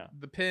 Yeah.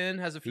 The pin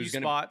has a few who's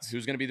gonna spots.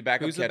 who's going to be the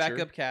backup Who's catcher? the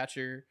backup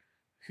catcher?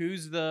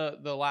 Who's the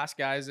last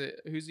guys?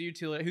 Who's the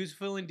utility? Who's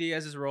filling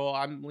Diaz's role?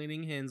 I'm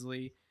leaning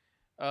Hensley.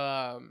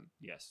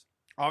 Yes.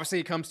 Obviously,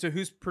 it comes to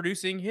who's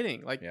producing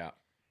hitting. Like, Yeah.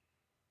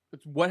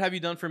 it's what have you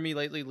done for me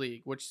lately,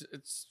 league? Which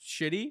it's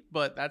shitty,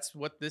 but that's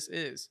what this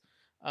is.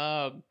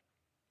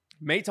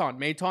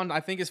 Maton, I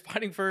think is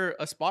fighting for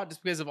a spot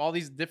just because of all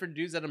these different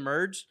dudes that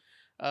emerged.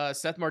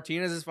 Seth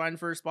Martinez is fighting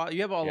for a spot.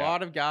 You have a Yeah.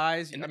 lot of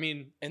guys. And I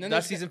mean, and then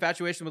there's Dusty's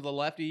infatuation with the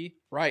lefty.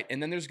 Right.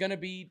 And then there's going to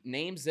be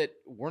names that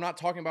we're not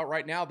talking about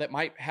right now that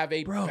might have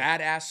a Bro.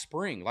 badass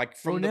spring. Like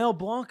from Ronel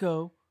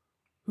Blanco,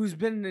 who's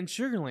been in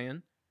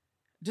Sugarland,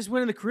 just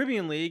went in the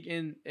Caribbean League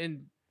and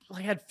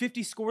like had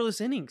 50 scoreless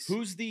innings.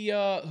 who's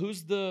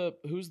the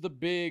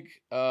big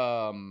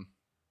arm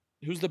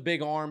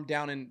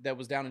that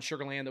was down in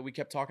Sugarland that we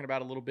kept talking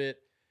about a little bit?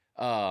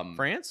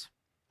 France?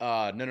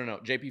 No.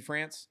 JP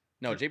France?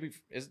 No, JP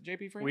is it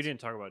JP France? We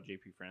didn't talk about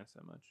JP France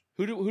that much.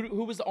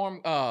 Who was the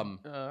arm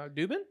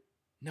Dubin?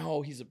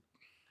 No, he's a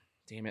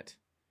damn it.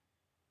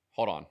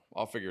 Hold on.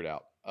 I'll figure it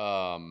out.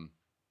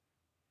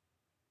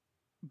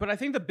 But I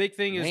think the big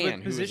thing is Man, with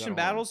who is position that on?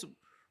 battles,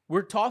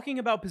 we're talking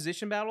about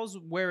position battles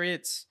where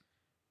it's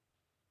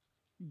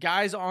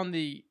guys on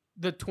the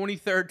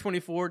 23rd,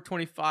 24th,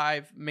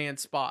 25 man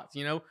spots.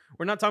 You know,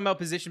 we're not talking about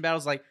position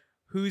battles like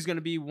who's going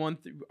to be 1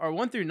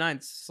 through 9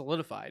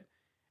 solidified.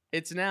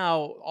 It's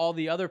now all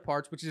the other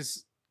parts, which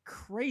is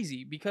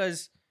crazy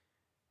because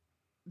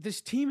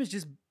this team is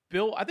just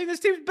built. I think this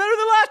team's better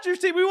than last year's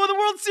team. We won the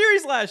World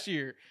Series last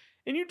year,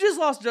 and you just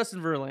lost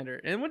Justin Verlander,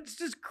 and it's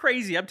just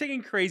crazy. I'm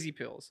taking crazy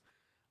pills.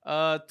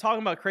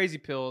 Talking about crazy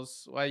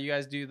pills while you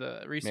guys do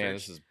the research. Man,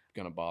 this is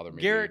gonna bother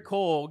me. Garrett dude.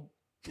 Cole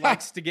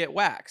likes to get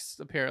waxed.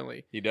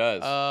 Apparently, He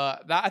does.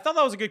 I thought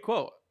that was a good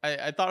quote.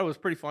 I thought it was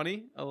pretty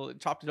funny. I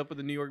chopped it up with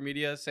the New York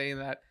media saying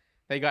that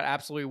they got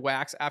absolutely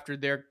waxed after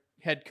their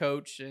head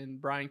coach and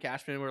Brian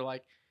Cashman were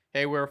like,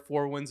 hey, we're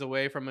 4 wins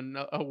away from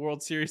a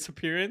World Series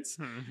appearance.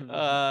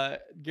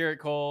 Garrett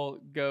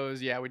Cole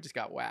goes, yeah, we just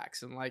got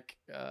waxed. And like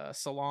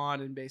salon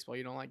in baseball,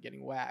 you don't like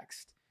getting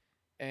waxed.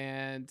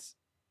 And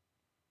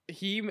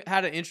he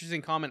had an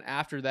interesting comment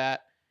after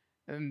that.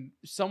 And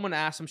someone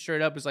asked him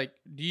straight up, is like,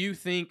 do you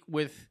think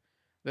with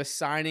the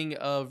signing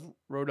of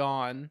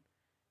Rodon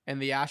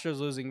and the Astros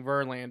losing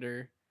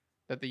Verlander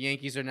that the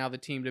Yankees are now the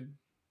team to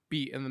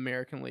beat in the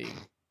American League?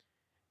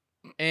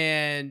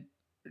 And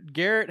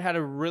Garrett had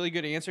a really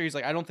good answer. He's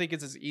like, I don't think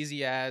it's as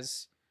easy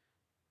as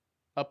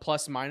a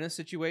plus-minus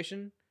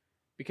situation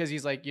because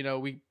he's like, you know,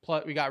 we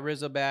got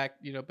Rizzo back,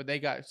 you know, but they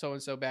got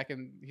so-and-so back,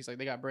 and he's like,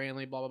 they got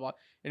Brantley, blah, blah, blah.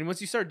 And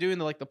once you start doing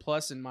the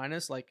plus and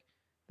minus, like,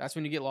 that's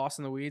when you get lost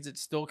in the weeds. It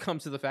still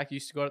comes to the fact you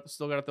still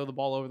got to throw the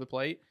ball over the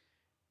plate.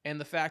 And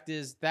the fact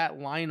is that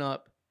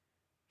lineup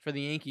for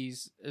the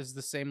Yankees is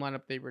the same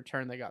lineup they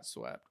returned. They got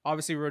swept.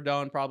 Obviously,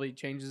 Rodon probably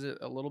changes it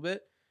a little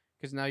bit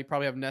because now you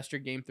probably have Nestor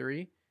game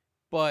 3.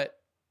 But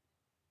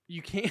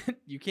you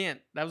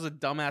can't. That was a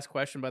dumbass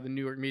question by the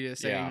New York media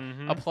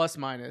saying a plus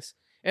minus.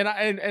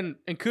 And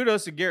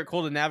kudos to Garrett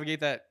Cole to navigate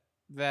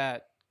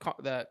that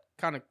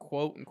kind of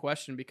quote and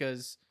question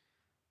because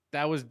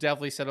that was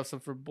definitely set up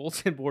some for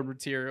bulletin board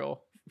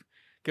material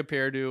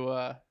compared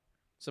to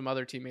some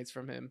other teammates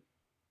from him.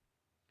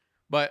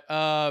 But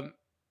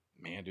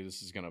man, dude,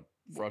 this is gonna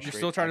frustrate. You're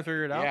still trying to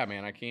figure it out? Yeah,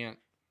 man, I can't.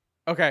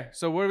 Okay,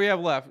 so what do we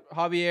have left?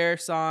 Javier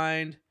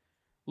signed.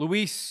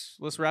 Luis,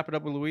 let's wrap it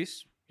up with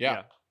Luis.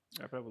 Yeah.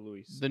 Wrap it up with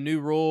Luis. The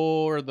new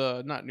rule, or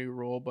the not new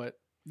rule, but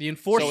the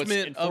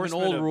enforcement of an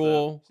old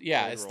rule.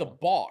 Yeah, it's the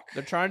balk.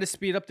 They're trying to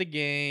speed up the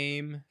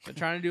game. They're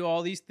trying to do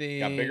all these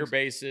things. Got bigger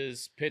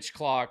bases, pitch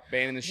clock,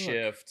 banning the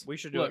shift. We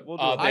should do Look, it. We'll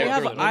do I it.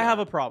 have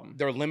a problem.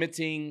 They're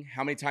limiting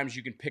how many times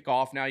you can pick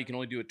off now. You can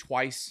only do it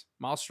twice.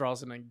 Miles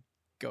Straw's gonna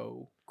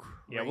go crazy.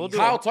 Yeah, we'll do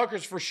Kyle it.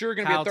 Tucker's for sure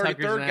going to be a Kyle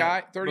 33rd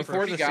guy, 30, Before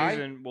 40 the guy.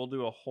 season, we'll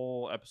do a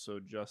whole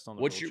episode just on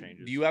the rule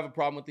changes. Do you have a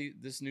problem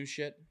with this new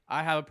shit?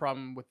 I have a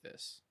problem with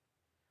this.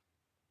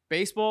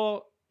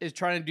 Baseball is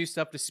trying to do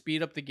stuff to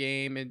speed up the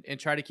game and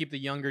try to keep the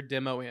younger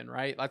demo in,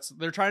 right?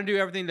 They're trying to do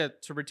everything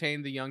to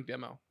retain the young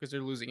demo because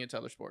they're losing it to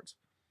other sports.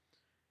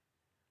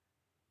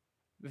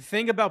 The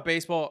thing about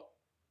baseball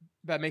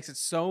that makes it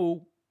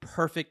so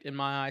perfect in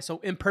my eyes, so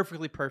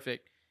imperfectly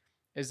perfect,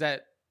 is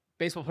that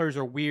baseball players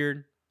are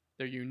weird.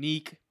 They're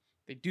unique.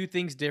 They do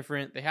things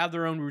different. They have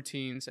their own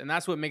routines, and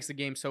that's what makes the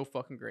game so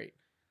fucking great.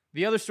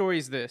 The other story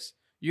is this.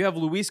 You have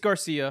Luis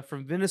Garcia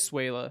from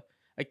Venezuela,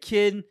 a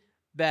kid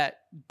that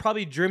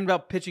probably dreamed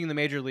up pitching in the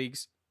major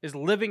leagues, is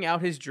living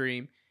out his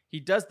dream. He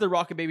does the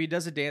Rocket Baby,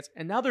 does a dance,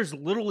 and now there's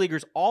little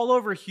leaguers all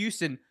over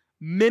Houston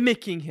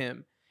mimicking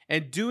him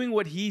and doing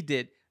what he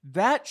did.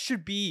 That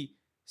should be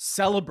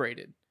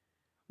celebrated.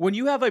 When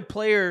you have a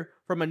player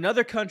from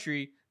another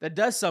country that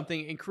does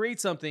something and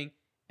creates something,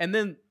 and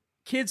then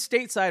kids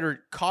stateside are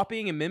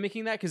copying and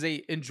mimicking that because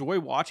they enjoy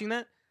watching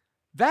that,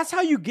 that's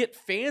how you get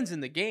fans in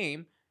the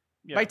game.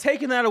 Yeah. By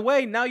taking that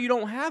away, now you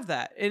don't have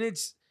that. And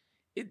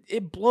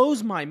it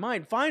blows my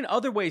mind. Find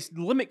other ways.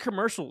 Limit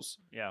commercials.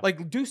 Yeah.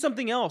 Like, do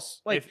something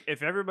else. Like,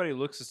 if everybody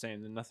looks the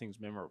same, then nothing's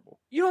memorable.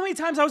 You know how many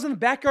times I was in the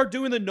backyard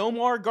doing the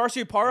Nomar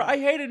Garcia Parra? I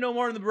hated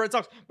Nomar in the Red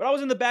Sox, but I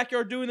was in the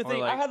backyard doing the thing.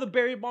 Like, I had the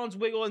Barry Bonds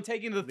wiggle and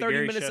taking the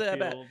 30 minutes of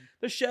that.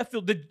 The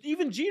Sheffield.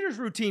 Even Jeter's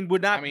routine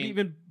would not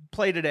even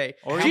play today.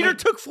 Jeter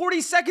took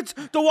 40 seconds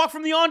to walk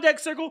from the on-deck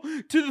circle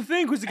to the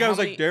thing because the guy was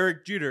like,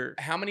 Derek Jeter.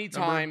 How many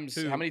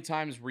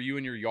times were you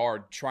in your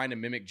yard trying to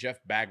mimic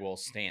Jeff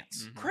Bagwell's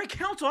stance? Mm-hmm. Craig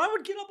Counsell, I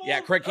would get up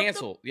all Craig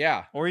Counsell,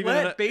 or even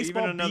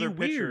another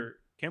be pitcher,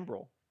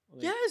 Kimbrel.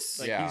 Yes.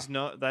 He's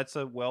that's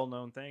a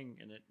well-known thing,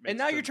 and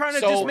now you're trying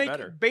to just make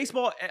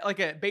baseball like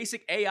a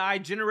basic AI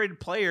generated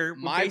player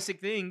with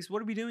basic things.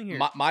 What are we doing here?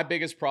 My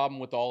biggest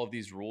problem with all of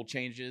these rule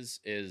changes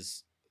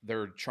is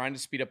they're trying to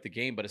speed up the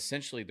game, but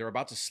essentially they're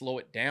about to slow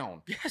it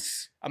down.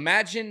 Yes.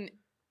 Imagine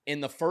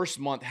in the first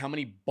month how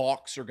many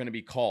balks are going to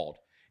be called.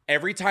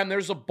 Every time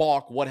there's a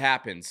balk, what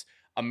happens?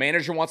 A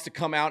manager wants to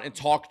come out and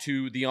talk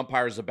to the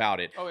umpires about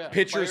it. Oh, yeah.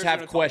 Pitchers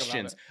have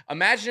questions.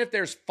 Imagine if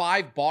there's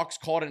 5 balks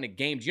called in a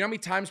game. Do you know how many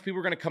times people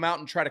are going to come out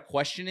and try to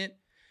question it?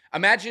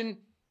 Imagine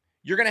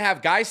you're going to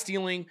have guys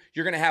stealing.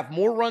 You're going to have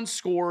more runs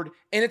scored,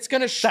 and it's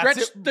going to stretch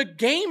the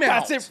game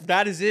out. That's it.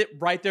 That is it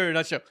right there in a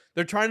nutshell.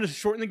 They're trying to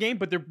shorten the game,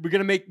 but we're going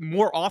to make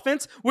more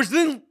offense, which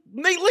then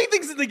they leave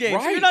things in the game.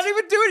 Right. So you're not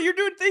even doing it. You're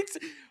doing things.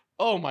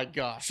 Oh my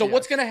gosh. So yes.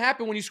 what's going to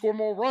happen when you score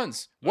more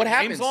runs? What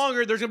happens? Game's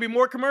longer. There's going to be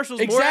more commercials,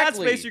 more ad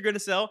Exactly. space you're going to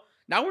sell.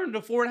 Now we're into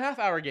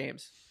 4.5-hour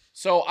games.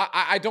 So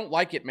I don't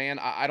like it, man.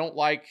 I don't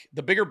like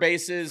the bigger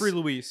bases. Free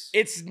Luis.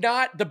 It's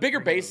not the bigger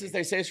Free bases. Luis.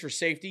 They say it's for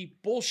safety.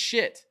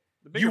 Bullshit.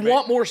 The bigger You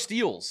want more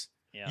steals.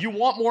 Yeah. You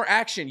want more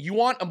action. You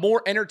want a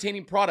more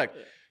entertaining product.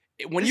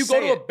 When Just you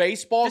go say to a it.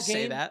 baseball Just game,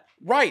 say that.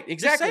 right?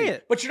 Exactly. say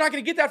it. But you're not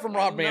going to get that from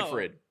Rob No.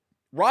 Manfred.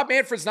 Rob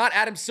Manfred's not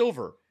Adam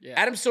Silver. Yeah.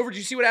 Adam Silver. Did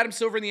you see what Adam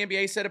Silver in the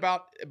NBA said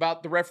about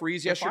the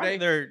referees yesterday?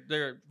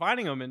 They're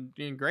finding them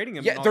and grading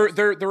them. Yeah,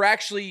 they're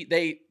actually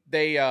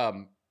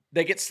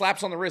they get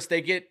slaps on the wrist.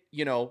 They get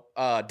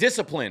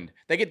disciplined.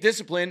 They get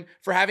disciplined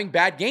for having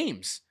bad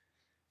games.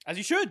 as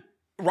you should.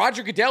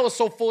 Roger Goodell is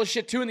so full of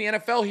shit too in the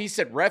NFL. He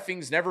said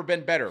reffing's never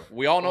been better.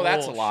 We all know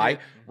that's a lie. Shit.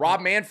 Rob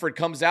Manfred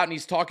comes out and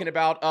he's talking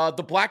about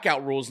the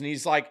blackout rules, and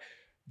he's like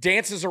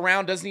dances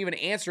around, doesn't even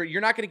answer it.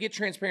 You're not going to get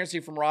transparency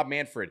from Rob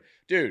Manfred.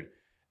 Dude,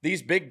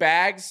 these big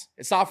bags,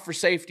 it's not for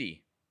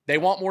safety. They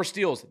want more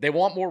steals. They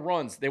want more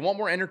runs. They want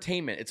more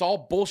entertainment. It's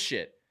all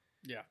bullshit.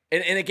 Yeah.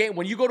 And again,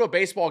 when you go to a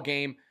baseball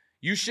game,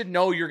 you should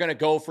know you're going to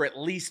go for at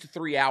least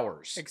 3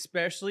 hours.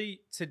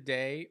 Especially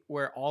today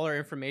where all our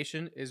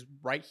information is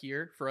right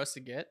here for us to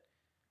get.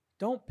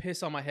 Don't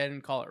piss on my head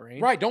and call it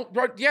rain. Right. Don't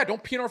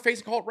pee in our face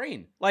and call it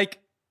rain. Like,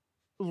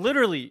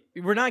 literally,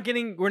 we're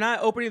not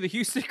opening the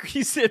Houston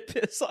Grease and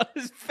piss on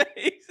his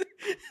face.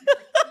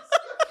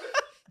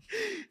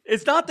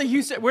 It's not the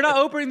Houston. We're not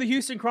opening the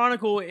Houston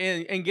Chronicle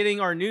and getting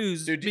our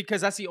news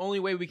because that's the only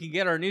way we can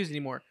get our news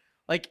anymore.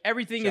 Like,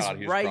 everything Shout out is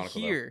Houston right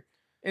Chronicle, here.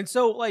 And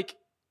so, like,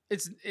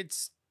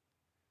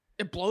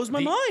 it blows my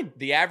mind.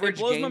 The average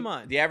blows game, my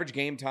mind. The average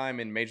game time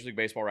in Major League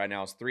Baseball right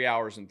now is 3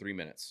 hours and 3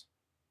 minutes.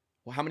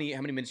 Well, how many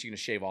minutes are you going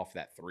to shave off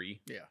that?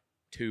 3? Yeah.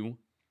 2?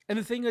 And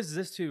the thing is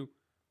this too,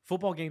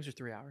 football games are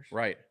 3 hours.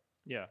 Right.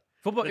 Yeah.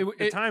 Football.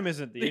 The time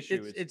isn't the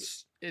issue.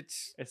 It's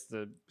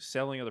the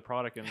selling of the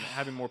product and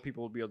having more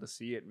people be able to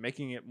see it,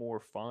 making it more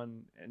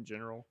fun in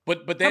general.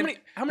 But then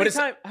how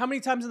many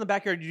times in the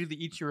backyard do you do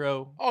the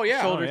Ichiro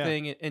shoulder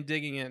thing and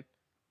digging in?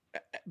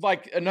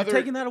 Like You're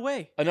taking that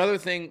away. Another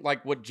thing,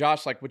 like what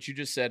Josh, like what you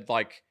just said,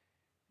 like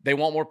they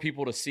want more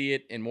people to see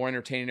it and more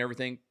entertaining and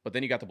everything. But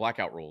then you got the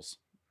blackout rules.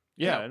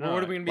 Yeah. Well,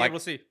 what are we gonna be able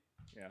to see?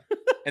 Yeah.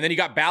 And then you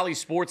got Bally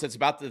Sports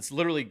that's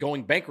literally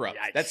going bankrupt.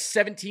 Yikes. That's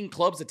 17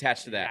 clubs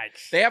attached to that.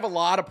 Yikes. They have a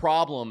lot of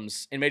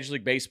problems in Major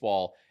League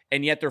Baseball,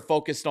 and yet they're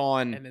focused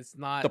on And it's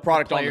not the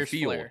product on the player's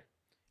field. flair.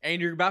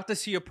 And you're about to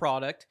see a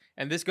product,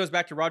 and this goes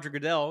back to Roger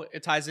Goodell.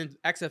 It ties into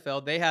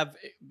XFL. They have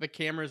the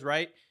cameras,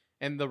 right?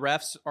 And the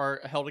refs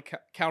are held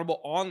accountable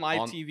on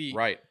live TV.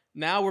 Right.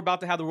 Now we're about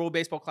to have the World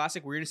Baseball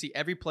Classic. We're going to see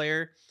every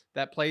player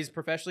that plays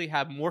professionally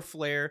have more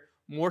flair,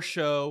 more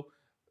show,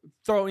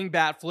 throwing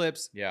bat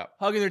flips, Yeah.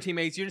 hugging their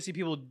teammates. You're going to see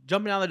people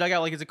jumping out of the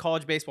dugout like it's a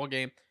college baseball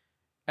game.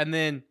 And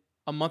then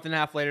a month and a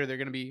half later, they're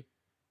going to be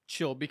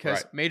chill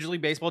because Right. Major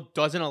League Baseball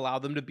doesn't allow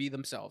them to be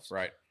themselves.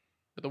 Right.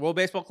 But the World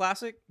Baseball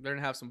Classic, they're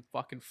going to have some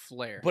fucking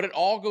flair. But it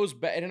all goes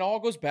back, and it all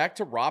goes back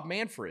to Rob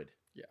Manfred.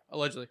 Yeah,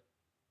 allegedly.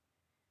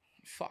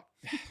 Fuck.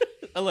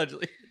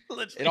 Allegedly.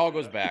 It all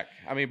goes back.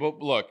 I mean, but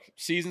look,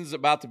 season's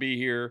about to be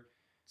here.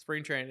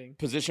 Spring training.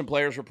 Position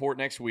players report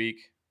next week.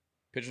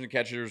 Pitchers and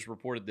catchers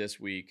reported this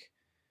week.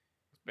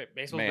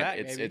 Baseball's Man, back,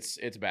 it's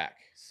baby. it's back.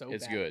 So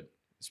it's back. good,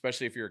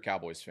 especially if you're a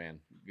Cowboys fan.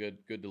 Good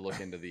to look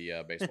into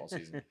the baseball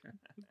season.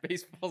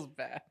 Baseball's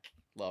back.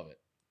 Love it.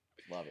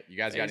 You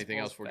guys got anything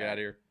else before we get out of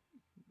here?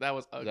 That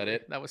was ugly. that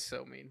it? That was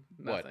so mean.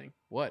 What? Nothing.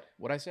 What'd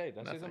I say? Did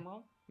I say Nothing. something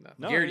wrong? Nothing.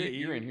 No, Gary, yeah,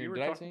 you're in here. you were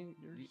Did I talking-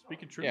 say? you're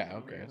speaking truth. Yeah.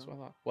 Okay. That's what I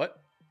thought.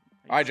 What?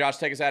 All right, Josh,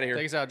 take us out of here.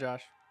 Take us out,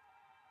 Josh.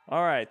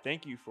 All right.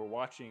 Thank you for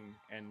watching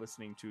and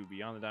listening to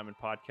Beyond the Diamond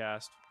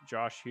podcast.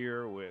 Josh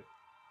here with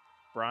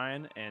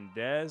Brian and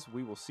Dez.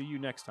 We will see you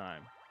next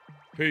time.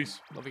 Peace.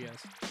 Love you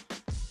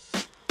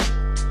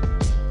guys.